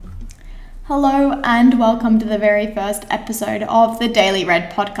Hello and welcome to the very first episode of the Daily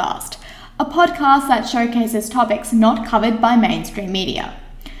Red podcast, a podcast that showcases topics not covered by mainstream media.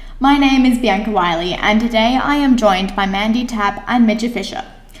 My name is Bianca Wiley and today I am joined by Mandy Tapp and Mitja Fisher,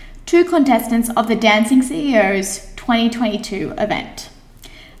 two contestants of the Dancing CEOs 2022 event.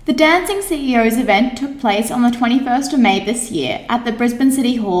 The Dancing CEOs event took place on the 21st of May this year at the Brisbane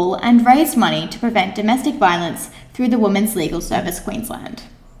City Hall and raised money to prevent domestic violence through the Women's Legal Service Queensland.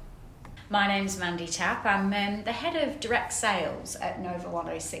 My name's Mandy Tapp. I'm the head of direct sales at Nova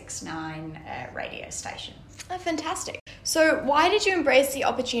 1069 radio station. Oh, fantastic. So why did you embrace the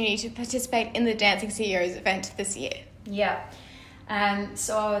opportunity to participate in the Dancing CEOs event this year? Yeah.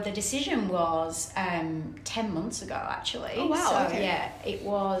 So the decision was 10 months ago, actually. Oh, wow. So, okay. yeah, it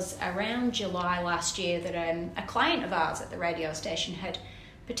was around July last year that a client of ours at the radio station had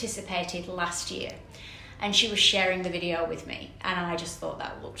participated last year. And she was sharing the video with me, and I just thought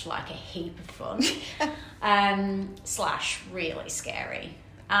that looked like a heap of fun, / really scary.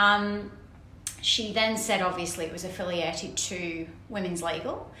 She then said, obviously, it was affiliated to Women's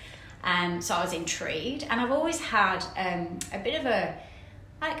Legal, so I was intrigued. And I've always had a bit of an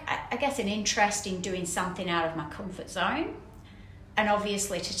interest in doing something out of my comfort zone. And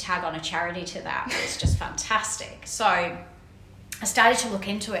obviously to tag on a charity to that was just fantastic. So I started to look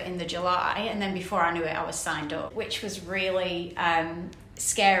into it in the July, and then before I knew it, I was signed up, which was really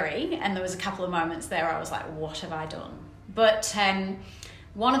scary. And there was a couple of moments there where I was like, what have I done? But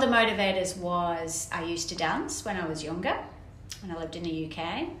one of the motivators was I used to dance when I was younger, when I lived in the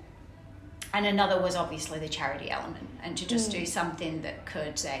UK. And another was obviously the charity element, and to just do something that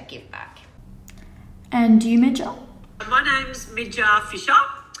could give back. And you, Mitja? My name's Mitja Fisher,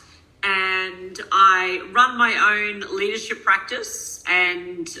 and I run my own leadership practice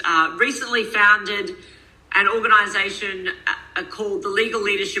and recently founded an organisation called the Legal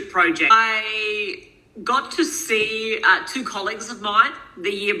Leadership Project. I got to see two colleagues of mine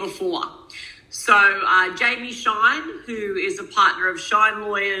the year before. So Jamie Shine, who is a partner of Shine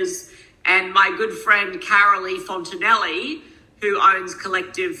Lawyers, and my good friend Carolee Fontanelli, who owns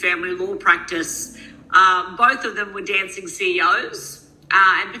Collective Family Law Practice. Both of them were Dancing CEOs.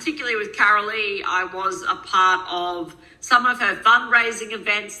 And particularly with Carolee, I was a part of some of her fundraising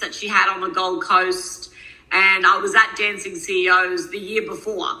events that she had on the Gold Coast. And I was at Dancing CEOs the year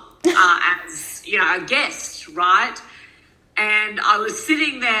before as, a guest, right? And I was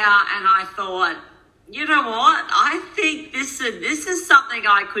sitting there and I thought, you know what? I think this is something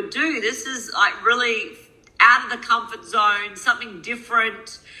I could do. This is like really out of the comfort zone, something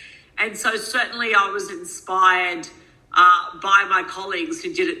different. And so certainly I was inspired by my colleagues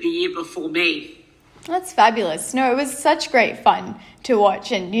who did it the year before me. That's fabulous. No, it was such great fun to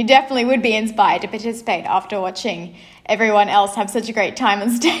watch, and you definitely would be inspired to participate after watching everyone else have such a great time on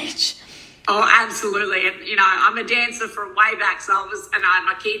stage. Oh, absolutely. And, I'm a dancer from way back, so I'm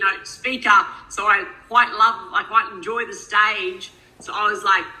a keynote speaker, so I quite enjoy the stage. So I was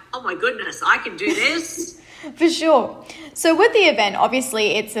like, oh my goodness, I can do this. For sure. So with the event,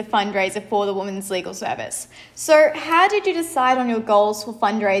 obviously it's a fundraiser for the Women's Legal Service. So how did you decide on your goals for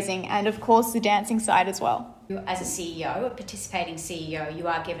fundraising and of course the dancing side as well? As a CEO, a participating CEO, you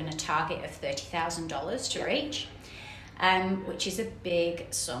are given a target of $30,000 to reach, which is a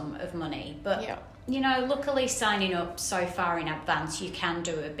big sum of money. But, luckily signing up so far in advance, you can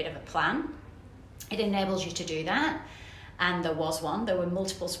do a bit of a plan. It enables you to do that. And there were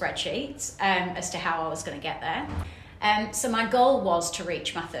multiple spreadsheets as to how I was going to get there. So my goal was to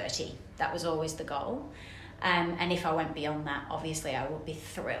reach my 30. That was always the goal. And if I went beyond that, obviously I would be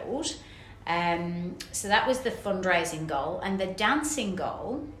thrilled. So that was the fundraising goal. And the dancing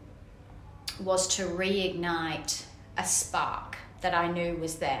goal was to reignite a spark that I knew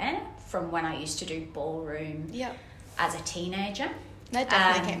was there from when I used to do ballroom as a teenager. That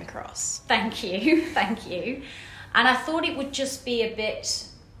definitely came across. Thank you. And I thought it would just be a bit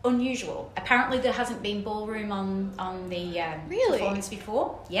unusual. Apparently there hasn't been ballroom on the performance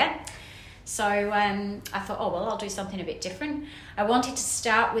before. Yeah. So I thought, I'll do something a bit different. I wanted to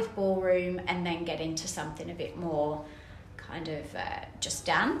start with ballroom and then get into something a bit more kind of just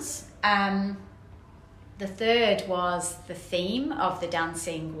dance. The third was the theme of the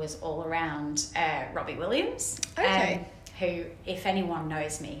dancing was all around Robbie Williams. Okay. Who, if anyone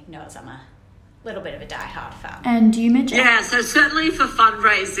knows me, knows I'm a little bit of a die-hard fan. And you, Mitja? Yeah, so certainly for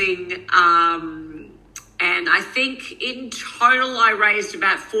fundraising, and I think in total I raised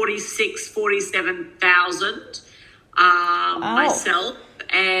about 47,000 myself.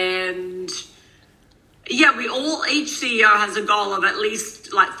 And yeah, each CEO has a goal of at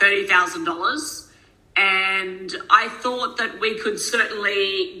least like $30,000. and I thought that we could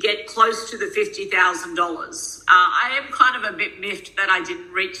certainly get close to the $50,000. I am kind of a bit miffed that I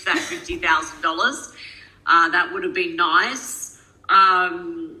didn't reach that $50,000. That would have been nice.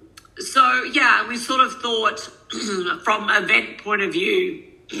 So yeah, we sort of thought from event point of view,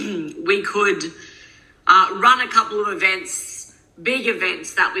 we could run a couple of events, big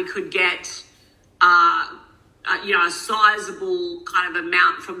events that we could get, a sizable kind of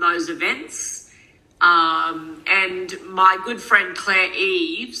amount from those events. And my good friend Claire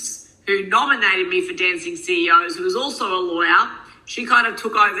Eves, who nominated me for Dancing CEOs, who was also a lawyer, she kind of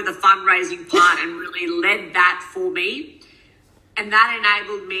took over the fundraising part and really led that for me. And that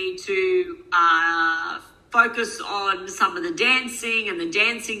enabled me to focus on some of the dancing and the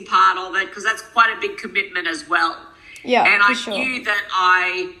dancing part of it, because that's quite a big commitment as well. Yeah, and I sure. knew that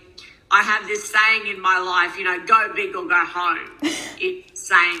I have this saying in my life, go big or go home. It's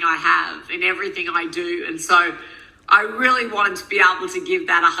saying I have in everything I do. And so I really wanted to be able to give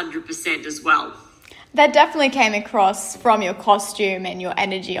that 100% as well. That definitely came across from your costume and your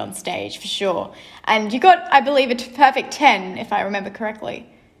energy on stage, for sure. And you got, I believe, a perfect 10, if I remember correctly.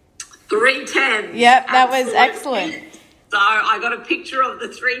 3 10s. Yep, that absolutely. was excellent. So I got a picture of the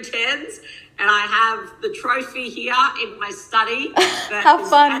 3 10s, and I have the trophy here in my study. How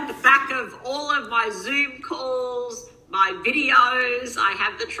fun. At the back of all of my Zoom calls, my videos, I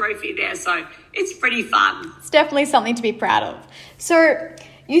have the trophy there. So it's pretty fun. It's definitely something to be proud of. So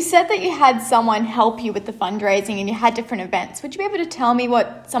you said that you had someone help you with the fundraising and you had different events. Would you be able to tell me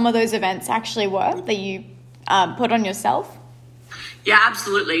what some of those events actually were that you put on yourself? Yeah,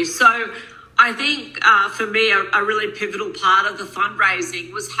 absolutely. So I think for me, a really pivotal part of the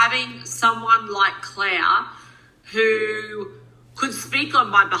fundraising was having someone like Claire who could speak on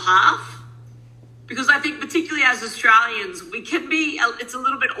my behalf. Because I think particularly as Australians, it's a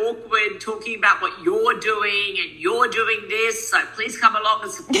little bit awkward talking about what you're doing and you're doing this, so please come along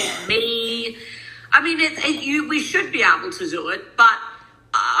and support me. I mean, we should be able to do it, but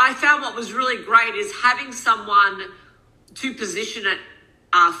I found what was really great is having someone to position it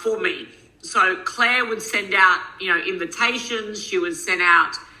for me. So Claire would send out, invitations, she would send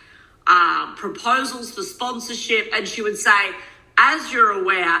out proposals for sponsorship, and she would say, as you're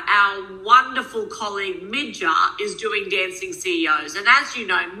aware, our wonderful colleague Midja is doing Dancing CEOs. And as you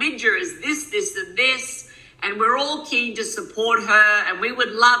know, Midja is this, and this, and we're all keen to support her, and we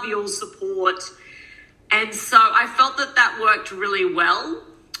would love your support. And so I felt that worked really well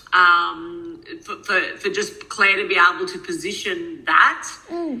for just Claire to be able to position that.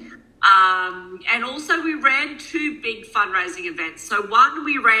 And also we ran 2 big fundraising events. So one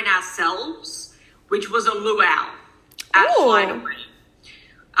we ran ourselves, which was a luau at Hideaway.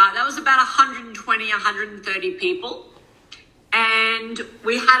 That was about 120, 130 people. And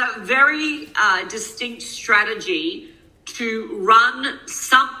we had a very distinct strategy to run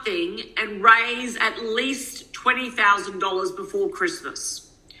something and raise at least $20,000 before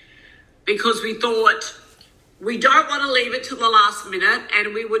Christmas. Because we thought we don't want to leave it to the last minute,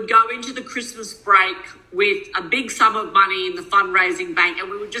 and we would go into the Christmas break with a big sum of money in the fundraising bank, and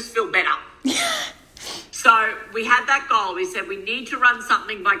we would just feel better. So we had that goal. We said we need to run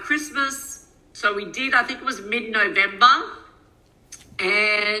something by Christmas. So we did, I think it was mid-November.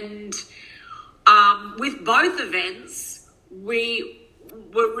 And with both events, we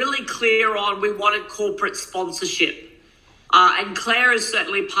were really clear on we wanted corporate sponsorship. And Claire is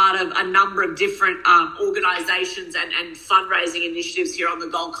certainly part of a number of different organisations and fundraising initiatives here on the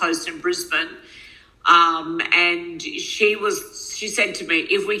Gold Coast and Brisbane. And she said to me,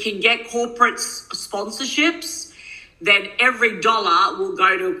 if we can get corporate sponsorships, then every dollar will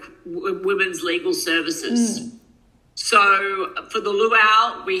go to women's legal services. So for the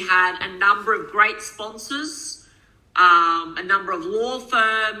luau, we had a number of great sponsors, a number of law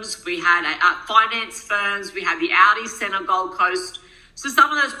firms, we had finance firms, we had the Audi Centre Gold Coast. So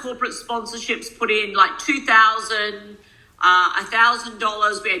some of those corporate sponsorships put in like $2,000,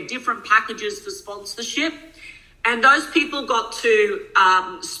 $1,000. We had different packages for sponsorship. And those people got to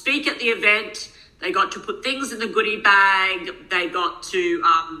speak at the event. They got to put things in the goodie bag. They got to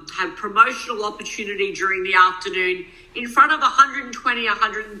have promotional opportunity during the afternoon in front of 120,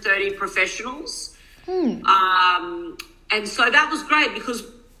 130 professionals. And so that was great because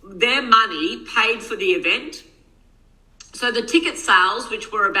their money paid for the event. So the ticket sales,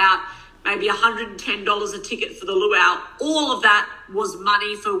 which were about maybe $110 a ticket for the luau, all of that was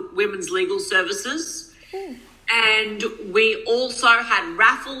money for women's legal services. And we also had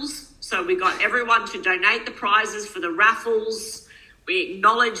raffles. So we got everyone to donate the prizes for the raffles. We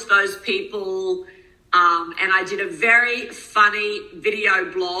acknowledged those people. And I did a very funny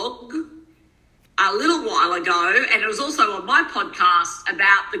video blog a little while ago, and it was also on my podcast,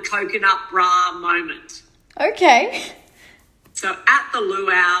 about the coconut bra moment. Okay. So at the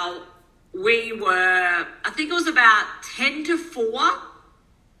luau, we were, I think it was about 10 to 4,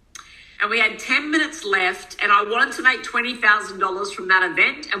 and we had 10 minutes left, and I wanted to make $20,000 from that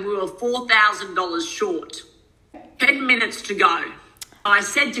event, and we were $4,000 short. 10 minutes to go. I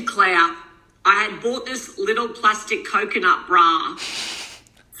said to Claire, I had bought this little plastic coconut bra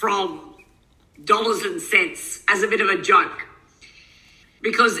from Dollars and Cents as a bit of a joke.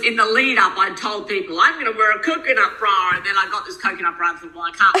 Because in the lead up, I told people, I'm going to wear a coconut bra. And then I got this coconut bra and thought, well,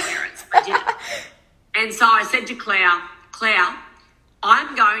 I can't wear it. So I did. And so I said to Claire,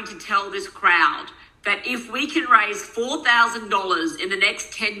 I'm going to tell this crowd that if we can raise $4,000 in the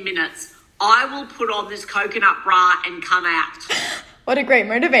next 10 minutes, I will put on this coconut bra and come out. What a great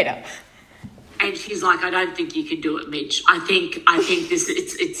motivator. And she's like, I don't think you can do it, Midge. I think this,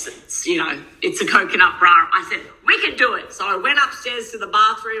 it's you know, it's a coconut bra. I said, we can do it. So I went upstairs to the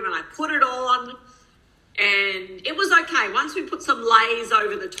bathroom and I put it on, and it was okay. Once we put some lays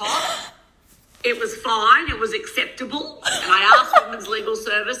over the top, it was fine. It was acceptable. And I asked Women's Legal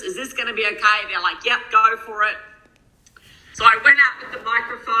Service, is this going to be okay? They're like, yep, go for it. So I went out with the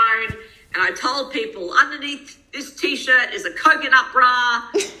microphone and I told people, underneath this T-shirt is a coconut bra.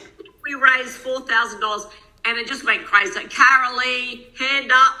 We raised $4,000, and it just went crazy. So Carol Lee,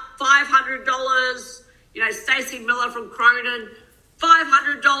 hand up, $500. You know, Stacey Miller from Cronin,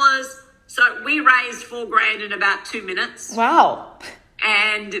 $500. So we raised $4,000 in about 2 minutes. Wow.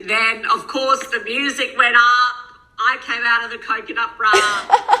 And then, of course, the music went up. I came out of the coconut bra,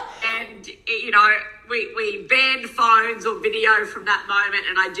 and you know, we banned phones or video from that moment,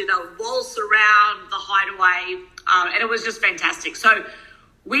 and I did a waltz around the hideaway, and it was just fantastic. So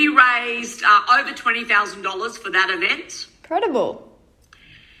we raised over $20,000 for that event. Incredible.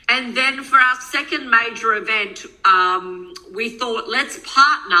 And then for our second major event, we thought, let's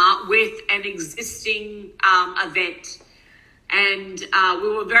partner with an existing event. And we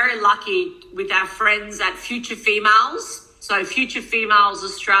were very lucky with our friends at Future Females. So Future Females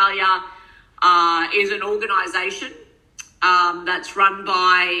Australia is an organisation that's run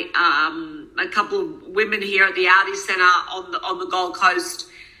by a couple of women here at the Audi Centre on the Gold Coast.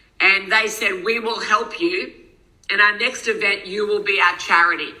 And they said, we will help you. And our next event, you will be our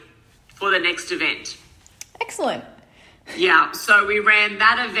charity for the next event. Excellent. Yeah, so we ran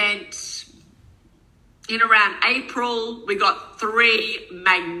that event in around April. We got 3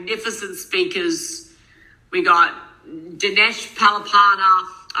 magnificent speakers. We got Dinesh Palapana,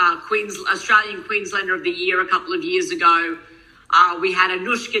 Australian Queenslander of the Year a couple of years ago. We had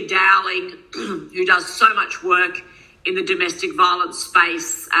Anushka Dowling, who does so much work in the domestic violence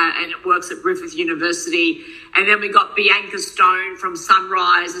space, and it works at Griffith University. And then we got Bianca Stone from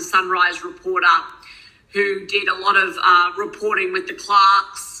Sunrise, a Sunrise reporter, who did a lot of reporting with the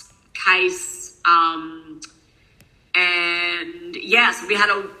Clarks case. And yes, we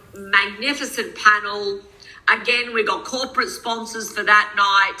had a magnificent panel. Again, we got corporate sponsors for that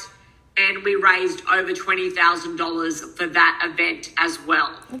night, and we raised over $20,000 for that event as well.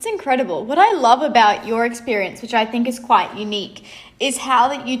 That's incredible. What I love about your experience, which I think is quite unique, is how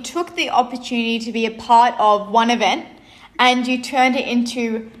that you took the opportunity to be a part of one event and you turned it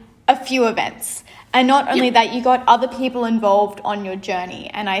into a few events. And not only that, you got other people involved on your journey.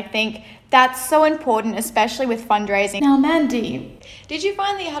 And I think that's so important, especially with fundraising. Now, Mandy, did you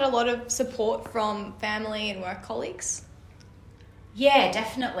find that you had a lot of support from family and work colleagues? Yeah,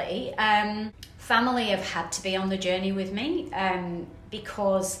 definitely. Family have had to be on the journey with me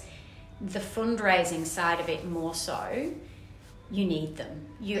because the fundraising side of it more so, you need them.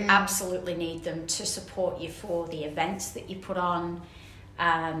 You absolutely need them to support you for the events that you put on,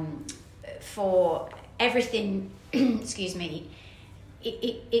 for everything, excuse me,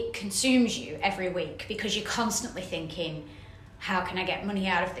 it consumes you every week because you're constantly thinking, how can I get money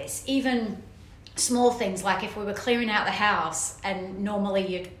out of this? Even small things like if we were clearing out the house and normally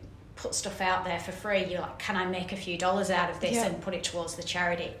you'd put stuff out there for free, you're like, can I make a few dollars out of this and put it towards the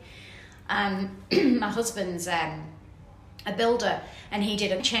charity? My husband's a builder, and he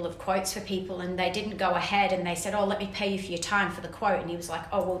did a channel of quotes for people, and they didn't go ahead, and they said, oh, let me pay you for your time for the quote, and he was like,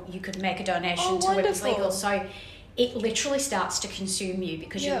 oh, well, you could make a donation to Women's Legal. So it literally starts to consume you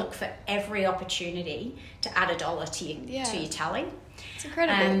because you look for every opportunity to add $1 to your tally. It's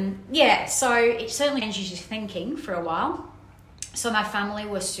incredible. So it certainly changes your thinking for a while. So my family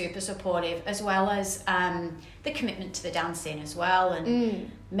was super supportive, as well as the commitment to the dancing as well,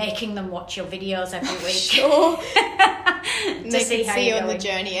 and making them watch your videos every week. Sure. And they can see you on the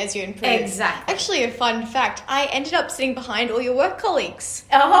journey as you improve. Exactly. Actually, a fun fact, I ended up sitting behind all your work colleagues.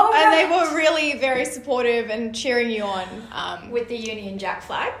 Oh, and they were really very supportive and cheering you on. With the Union Jack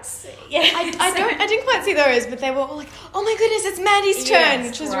flags. Yeah. I didn't quite see those, but they were all like, oh my goodness, it's Mandy's turn,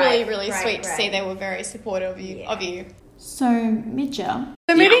 which was really sweet to see. They were very supportive of you. So, Midja.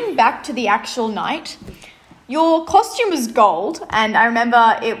 So moving back to the actual night, your costume was gold, and I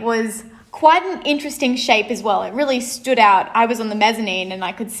remember it was quite an interesting shape as well. It really stood out. I was on the mezzanine and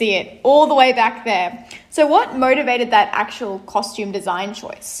I could see it all the way back there. So what motivated that actual costume design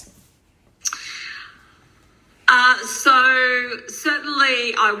choice? So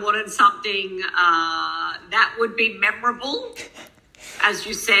certainly I wanted something that would be memorable, as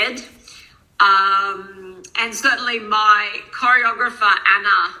you said. And certainly my choreographer,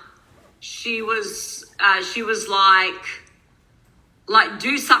 Anna, she was like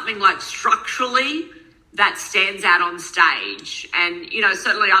do something like structurally that stands out on stage. And,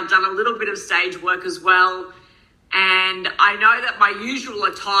 certainly I've done a little bit of stage work as well. And I know that my usual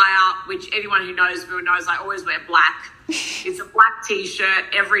attire, which anyone who knows me knows I always wear black. It's a black T-shirt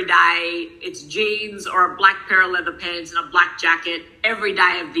every day. It's jeans or a black pair of leather pants and a black jacket every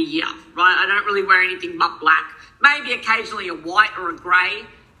day of the year, right? I don't really wear anything but black. Maybe occasionally a white or a grey,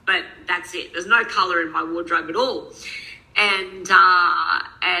 but that's it. There's no colour in my wardrobe at all. And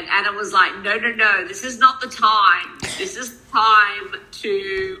Anna was like, no, this is not the time. This is the time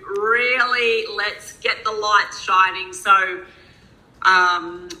to really let's get the lights shining. So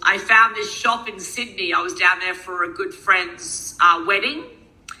I found this shop in Sydney. I was down there for a good friend's wedding.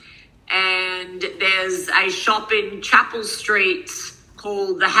 And there's a shop in Chapel Street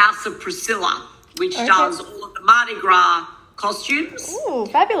called the House of Priscilla, which does all of the Mardi Gras costumes. Ooh,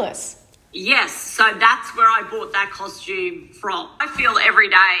 fabulous. Yes, so that's where I bought that costume from. I feel every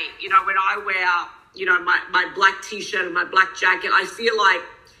day, when I wear, my black T-shirt and my black jacket, I feel like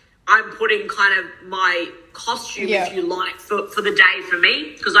I'm putting kind of my costume, if you like, for the day for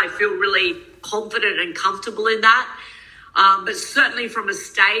me, because I feel really confident and comfortable in that. But certainly from a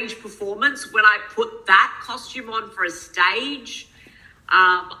stage performance, when I put that costume on for a stage,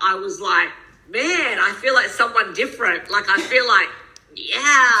 I was like, man, I feel like someone different. Like, I feel like,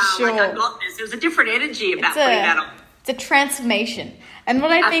 sure. Like I got this. There was a different energy about putting that on. It's a transformation. And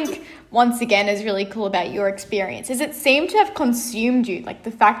what I think, once again, is really cool about your experience is it seemed to have consumed you. Like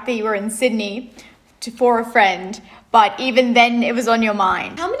the fact that you were in Sydney for a friend, but even then it was on your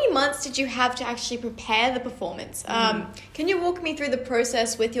mind. How many months did you have to actually prepare the performance? Can you walk me through the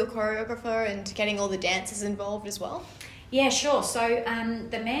process with your choreographer and getting all the dancers involved as well? Yeah, sure. So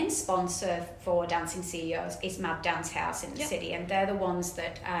the main sponsor for Dancing CEOs is Mad Dance House in the city, and they're the ones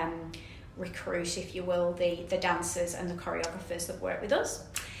that recruit, if you will, the dancers and the choreographers that work with us.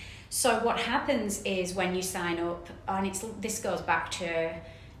 So what happens is when you sign up, and this goes back to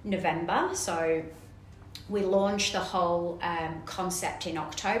November, so we launch the whole concept in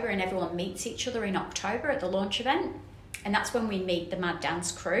October, and everyone meets each other in October at the launch event, and that's when we meet the Mad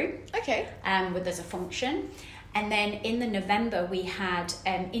Dance crew. Okay. Where there's a function. And then in the November, we had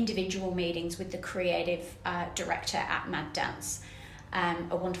individual meetings with the creative director at Mad Dance,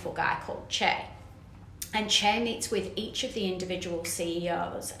 a wonderful guy called Che. And Che meets with each of the individual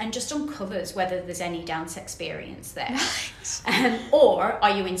CEOs and just uncovers whether there's any dance experience there. Or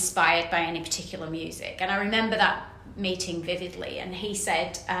are you inspired by any particular music? And I remember that meeting vividly. And he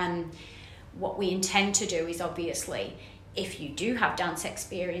said, what we intend to do is obviously, if you do have dance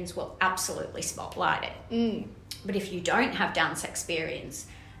experience, we'll absolutely spotlight it. But if you don't have dance experience,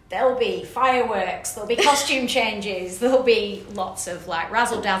 there'll be fireworks, there'll be costume changes, there'll be lots of like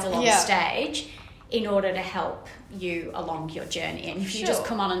razzle dazzle on stage in order to help you along your journey. And if you just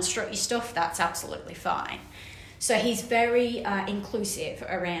come on and strut your stuff, that's absolutely fine. So he's very inclusive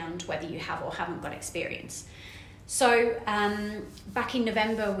around whether you have or haven't got experience. So back in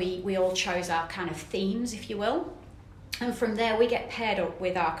November, we all chose our kind of themes, if you will. And from there, we get paired up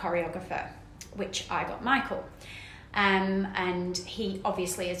with our choreographer, which I got Michael. And he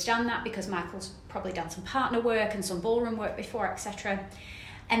obviously has done that because Michael's probably done some partner work and some ballroom work before, etc.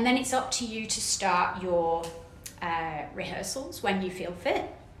 And then it's up to you to start your rehearsals when you feel fit.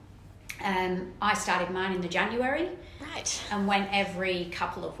 I started mine in the January. Right. And went every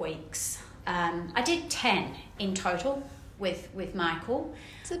couple of weeks. I did 10 in total with Michael.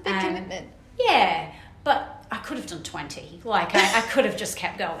 It's a big commitment. Yeah, but I could have done 20. Like, I could have just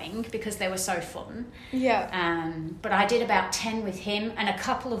kept going because they were so fun. Yeah. But I did about 10 with him, and a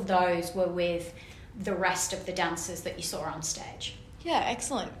couple of those were with the rest of the dancers that you saw on stage. Yeah,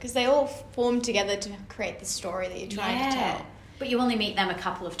 excellent. Because they all form together to create the story that you're trying to tell. But you only meet them a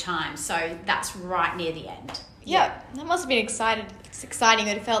couple of times, so that's right near the end. That must have been exciting. It's exciting.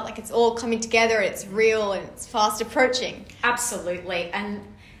 It felt like it's all coming together. It's real and it's fast approaching. Absolutely, and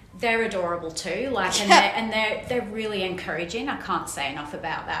they're adorable too. And they're really encouraging. I can't say enough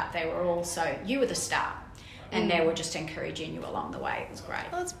about that. They were also, you were the star, and they were just encouraging you along the way. It was great.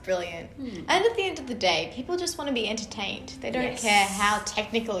 Oh, that's brilliant. And at the end of the day, people just want to be entertained. They don't care how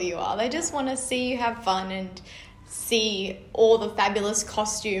technical you are. They just want to see you have fun and see all the fabulous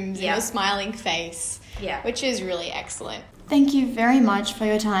costumes and your smiling face, which is really excellent. Thank you very much for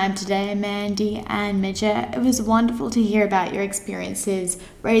your time today, Mandy and Midget. It was wonderful to hear about your experiences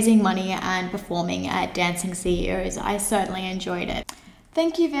raising money and performing at Dancing CEOs. I certainly enjoyed it.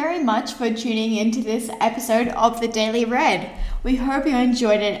 Thank you very much for tuning into this episode of The Daily Red. We hope you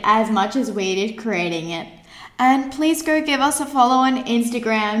enjoyed it as much as we did creating it. And please go give us a follow on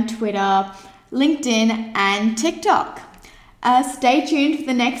Instagram, Twitter, LinkedIn, and TikTok. Stay tuned for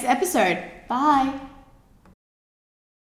the next episode. Bye.